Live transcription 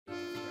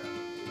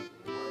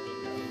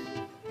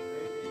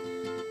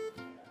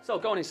So,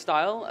 going in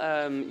style,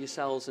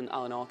 yourselves and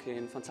Alan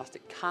Arkin,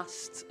 fantastic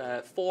cast.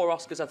 4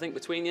 Oscars, I think,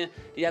 between you.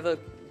 Do you ever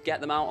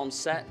get them out on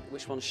set?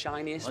 Which one's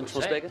shiniest? Which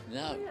one's bigger?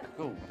 No. Yeah.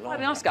 Cool. I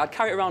didn't ask. I'd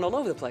carry it around all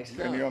over the place.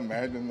 Can you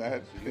imagine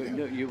that?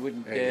 You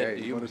wouldn't Hey, dare.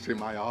 you want to see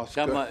my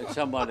Oscar?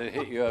 Someone would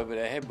hit you over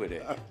the head with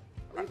it.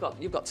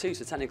 You've got 2,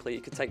 so technically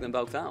you could take them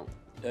both out.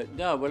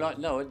 No, well,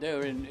 no,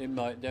 they're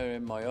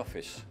in my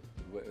office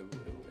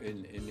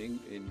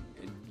in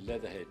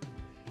Leatherhead.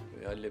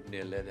 I live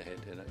near Leatherhead,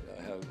 and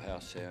I have a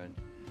house there, and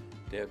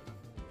they're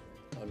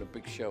on a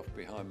big shelf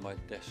behind my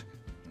desk.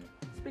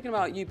 Speaking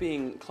about you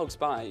being close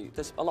by,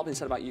 there's a lot been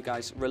said about you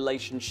guys'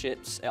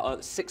 relationships.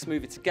 6th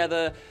movie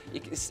together.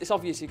 It's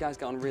obvious you guys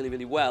get on really,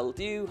 really well.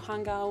 Do you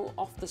hang out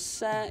off the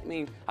set? I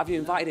mean, have you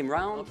invited him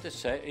round? Off the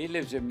set. He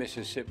lives in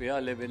Mississippi. I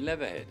live in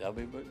Leatherhead. I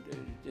mean,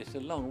 it's a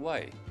long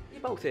way.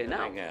 You're both here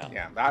now. Hang out.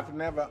 Yeah, I've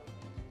never,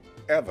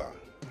 ever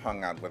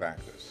hung out with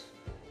actors.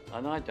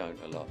 And I don't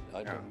a lot.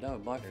 I don't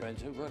know. My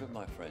friends, what are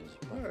my friends?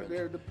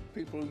 They're the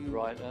people you...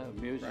 Writer,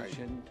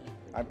 musician.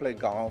 Right. I play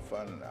golf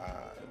and...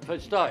 For a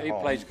start, he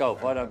plays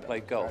golf. I don't play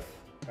golf.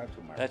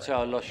 That's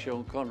how I lost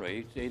Sean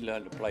Connery. He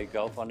learned to play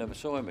golf. I never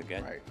saw him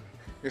again. Right.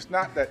 It's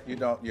not that you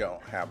don't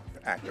have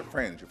actor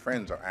friends. Your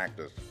friends are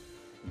actors,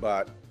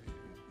 but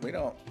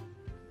we're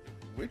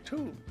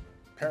too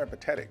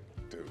peripatetic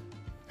to.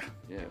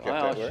 Yeah,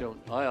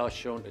 I asked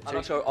Sean to teach. I'm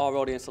not sure our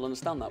audience will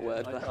understand that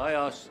word. But I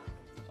asked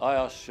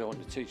Sean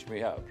to teach me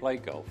how to play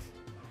golf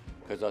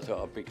because I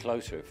thought I'd be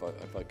closer if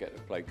I get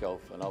to play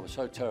golf, and I was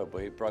so terrible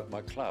he broke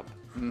my club.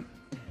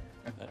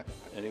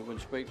 And he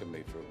wouldn't speak to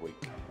me for a week.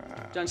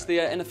 Gents,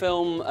 in the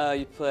film,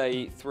 you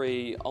play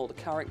 3 older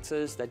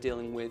characters. They're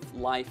dealing with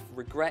life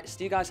regrets.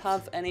 Do you guys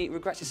have any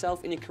regrets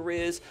yourself in your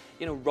careers?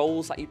 You know,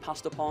 roles that you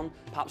passed up on?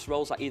 Perhaps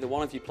roles that either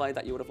one of you played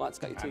that you would have liked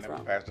to get your teeth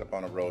around? I never passed up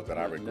on a role that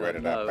I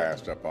regretted I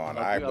passed up on.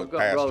 I was got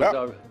passed roles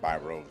up by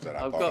roles that I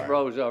thought I've got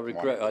roles I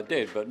regret wanted. I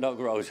did, but not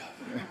roles.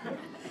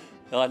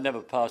 I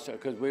never passed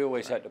it because we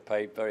always had to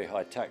pay very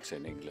high tax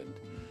in England.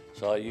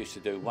 So I used to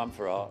do 1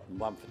 for art and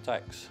 1 for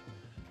tax.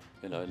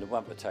 You know, and the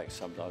 1 for tax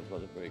sometimes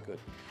wasn't very good.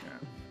 Yeah.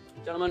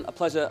 Gentlemen, a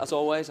pleasure as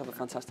always. Have a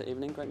fantastic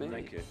evening. Great meeting.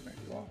 Thank you. Thank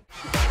you all.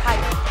 Hi.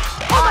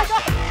 Oh my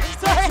God!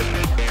 Sorry.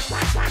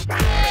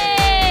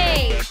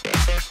 Hey!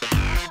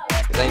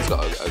 Zaine's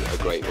got a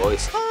great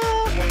voice.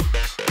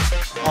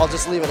 I'll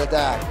just leave it at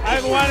that.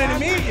 I've wanted to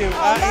meet you.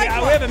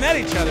 We haven't met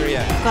each other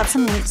yet. Got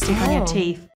some lipstick on your teeth.